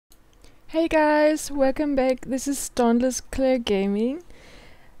Hey guys, welcome back. This is Dauntless Claire Gaming.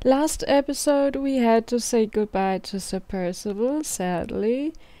 Last episode we had to say goodbye to Sir Percival,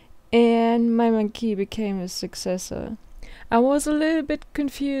 sadly, and my monkey became his successor. I was a little bit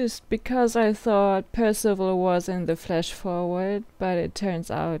confused because I thought Percival was in the flash forward, but it turns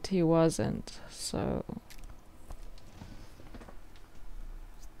out he wasn't, so...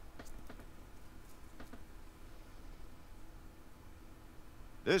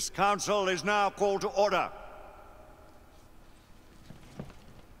 This council is now called to order.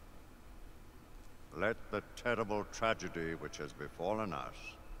 Let the terrible tragedy which has befallen us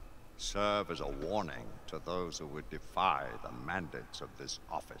serve as a warning to those who would defy the mandates of this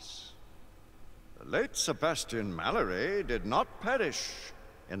office. The late Sebastian Mallory did not perish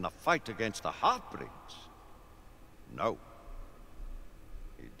in the fight against the half-breeds. No.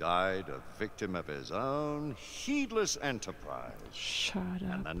 He died a victim of his own heedless enterprise. Shut up.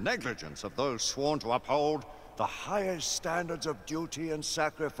 And the negligence of those sworn to uphold the highest standards of duty and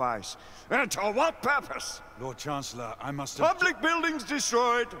sacrifice. And to what purpose? Lord Chancellor, I must have... Public buildings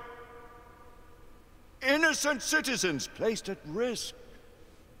destroyed. Innocent citizens placed at risk.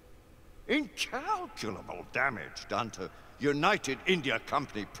 Incalculable damage done to United India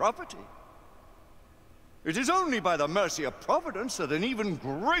Company property. It is only by the mercy of Providence that an even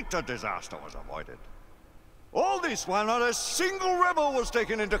greater disaster was avoided. All this while not a single rebel was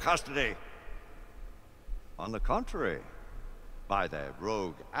taken into custody. On the contrary, by their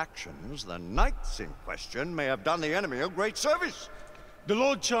rogue actions, the knights in question may have done the enemy a great service. The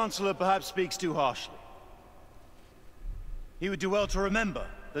Lord Chancellor perhaps speaks too harshly. He would do well to remember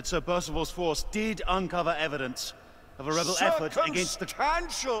that Sir Percival's force did uncover evidence of a rebel effort against the...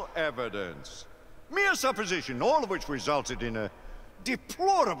 Circumstantial evidence. Mere supposition, all of which resulted in a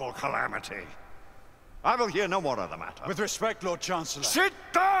deplorable calamity. I will hear no more of the matter. With respect, Lord Chancellor. Sit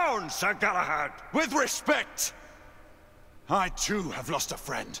down, Sir Galahad! With respect! I too have lost a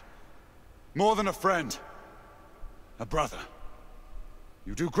friend. More than a friend. A brother.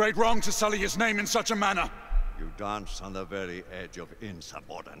 You do great wrong to sully his name in such a manner. You dance on the very edge of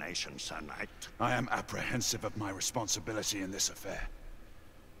insubordination, Sir Knight. I am apprehensive of my responsibility in this affair.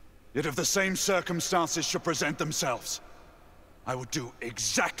 Yet if the same circumstances should present themselves, I would do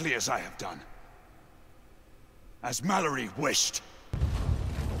exactly as I have done. As Mallory wished.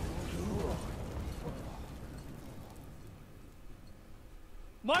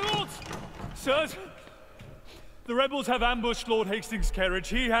 My lords! Sirs! The rebels have ambushed Lord Hastings' carriage.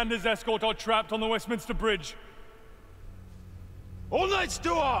 He and his escort are trapped on the Westminster Bridge. All knights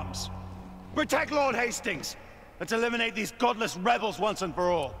to arms! Protect Lord Hastings! Let's eliminate these godless rebels once and for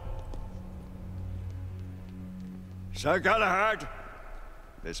all. Sir Galahad,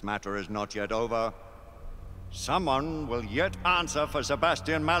 this matter is not yet over. Someone will yet answer for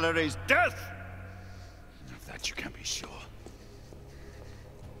Sebastian Mallory's death! Of that you can be sure.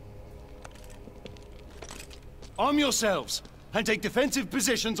 Arm yourselves, and take defensive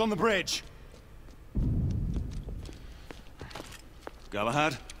positions on the bridge.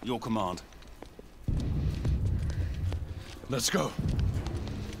 Galahad, your command. Let's go.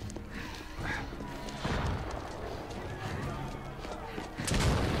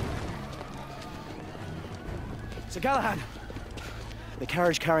 Sir Galahad! The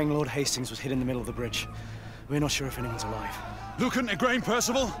carriage carrying Lord Hastings was hid in the middle of the bridge. We're not sure if anyone's alive. Lucan, Igraine,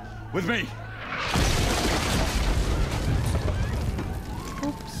 Percival, with me.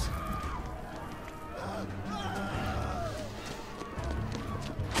 Oops.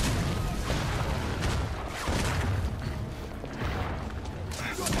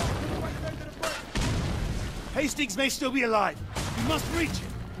 Hastings may still be alive. We must reach him.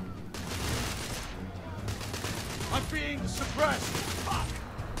 I'm being suppressed. Fuck!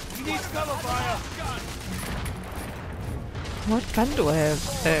 He needs cover fire. What gun do I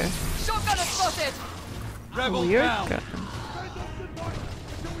have there? Shotgunner spotted! Rebel Weird down. gun.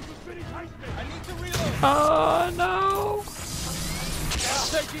 I need to reload. Oh no!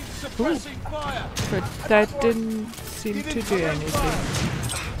 Taking suppressing fire. But that didn't seem to do anything.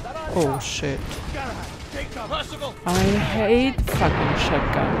 Oh shit. Percival. I hate fucking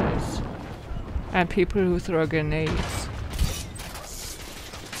shotgunners. And people who throw grenades.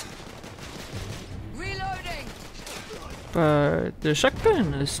 Reloading! But the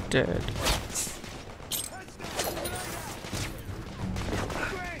shotgun is dead.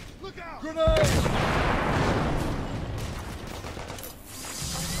 Grenade.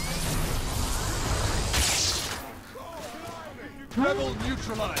 Rebel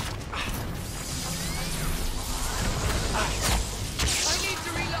neutralized. I need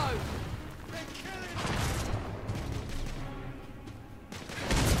to reload!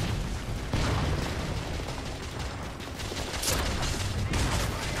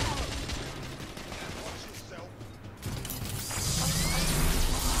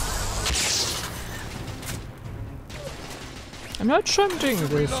 not something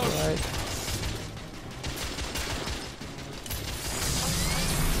this right.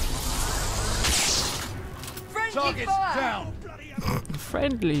 Friendly fire!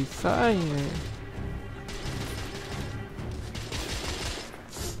 Friendly fire.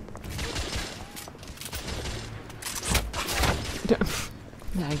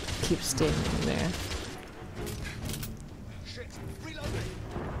 I keep staying in there.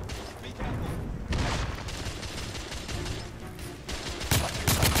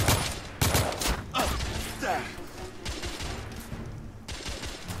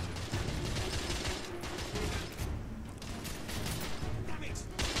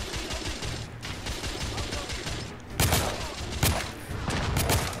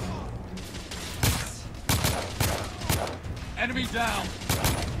 Enemy down!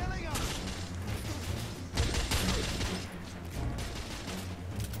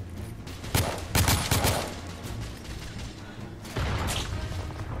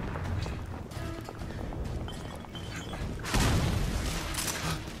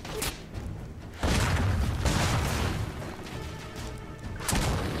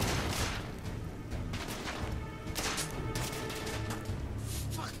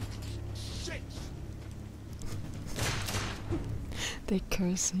 The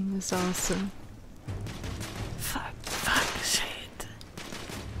cursing is awesome. Fuck, shit.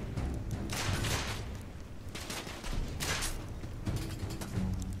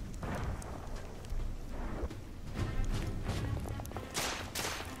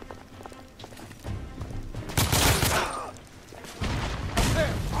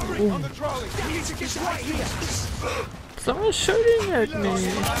 Hurry! On the trolley! It's right here! Someone's shooting at me.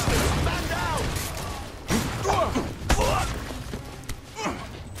 Man down!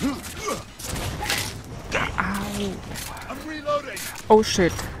 Ow. I'm reloading! Oh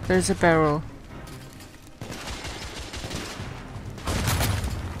shit, there's a barrel.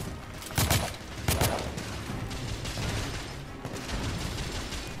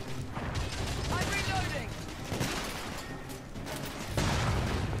 I'm reloading!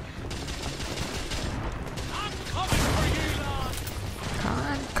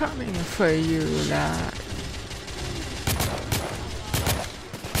 I'm coming for you, lad.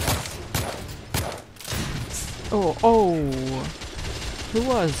 Oh, who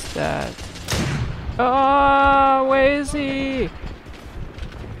was that? Oh, where is he?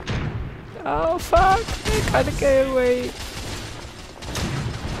 Oh fuck, I gotta get away.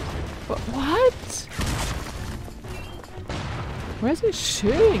 What? Where's he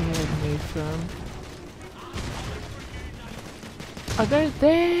shooting at me from? Oh, they're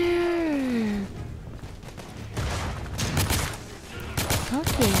there!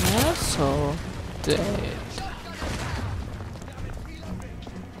 Fucking asshole. Dead.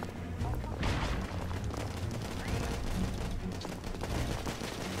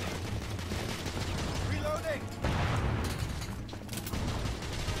 Reloading!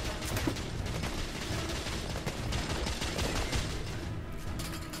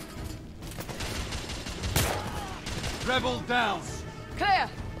 Rebel down! Clear!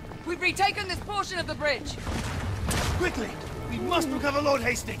 We've retaken this portion of the bridge. Quickly! We must recover Lord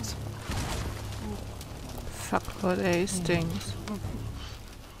Hastings! Fuck Lord Hastings.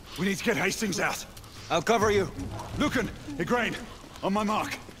 We need to get Hastings out. I'll cover you. Lucan, Igraine, on my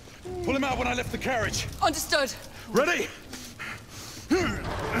mark. Pull him out when I lift the carriage. Understood. Ready?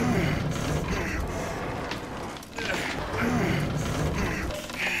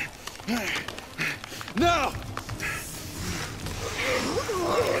 Now!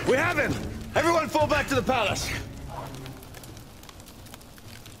 We have him! Everyone fall back to the palace!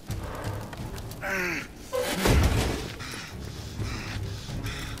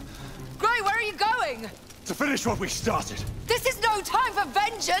 Gray, where are you going? To finish what we started. This is no time for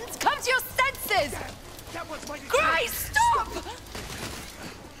vengeance! Come to your senses! Gray, stop!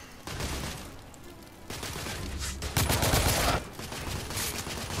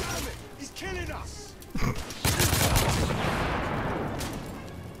 Damn it! He's killing us!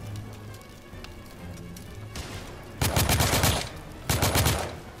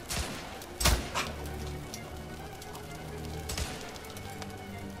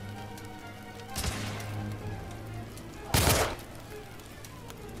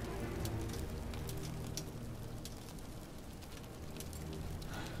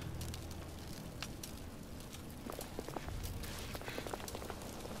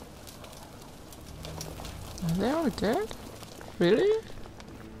 Are they all dead? Really?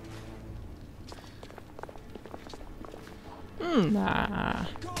 Nah.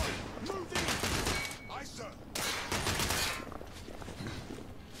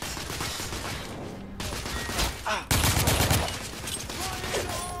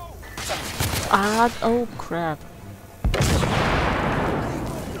 Ah, oh crap.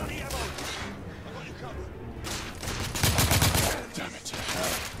 Damn it.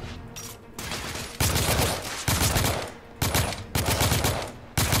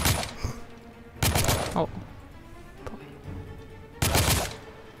 Oh.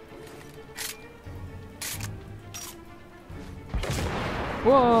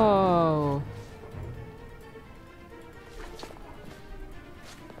 Whoa.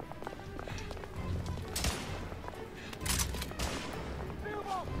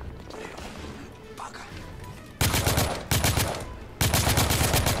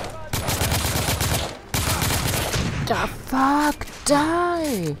 The fuck?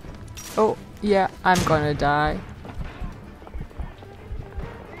 Die! Oh, yeah, I'm gonna die.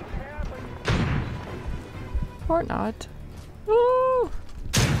 Or not. Woo!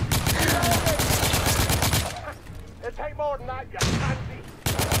 It'll take more than that, you pansy.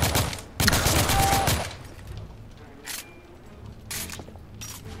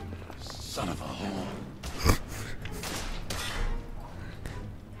 Son of a whore.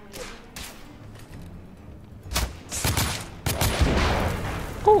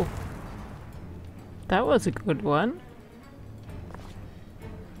 Oh! That was a good one.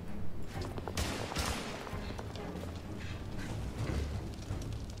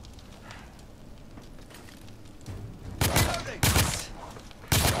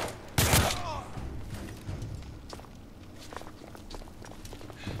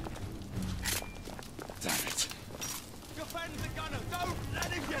 Damn it. Defend the gunner. Don't let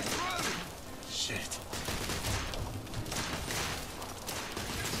him get through. Shit.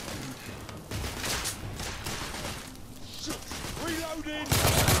 Reloading.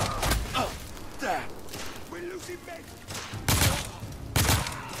 Oh, damn. We're losing men.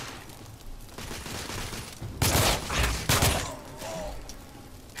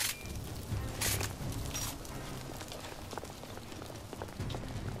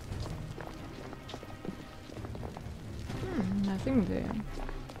 Nothing there.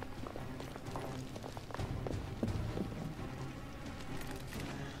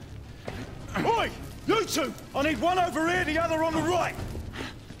 Oi! You two! I need one over here, the other on the right.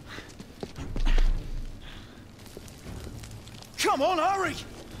 Come on, hurry!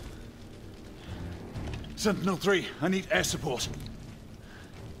 Sentinel-3, I need air support.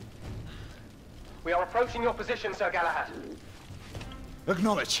 We are approaching your position, Sir Galahad.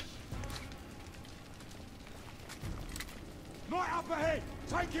 Acknowledge. Right up ahead!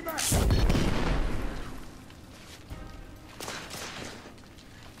 Take him out!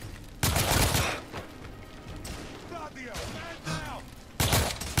 Bloody hell, man down!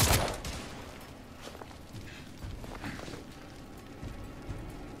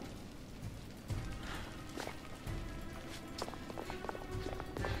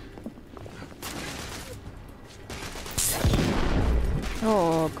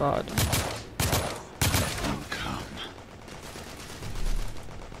 Oh god. Oh, come.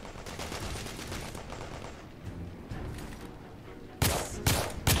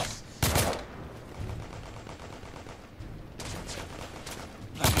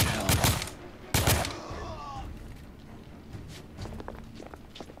 Bloody hell.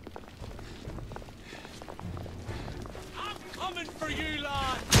 I'm coming for you,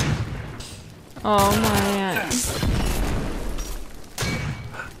 lad! Oh man.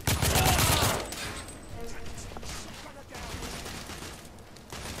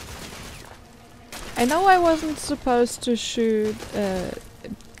 I know I wasn't supposed to shoot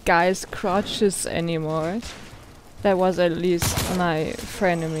guys' crotches anymore. That was at least my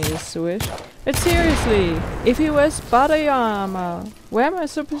frenemy's wish. But seriously, if he wears body armor, where am I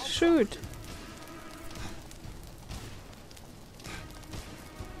supposed to shoot?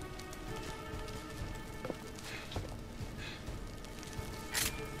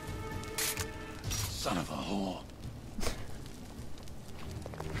 Son of a whore.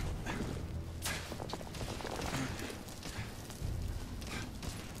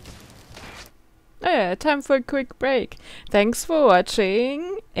 Oh yeah, time for a quick break. Thanks for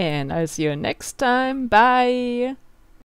watching, and I'll see you next time. Bye!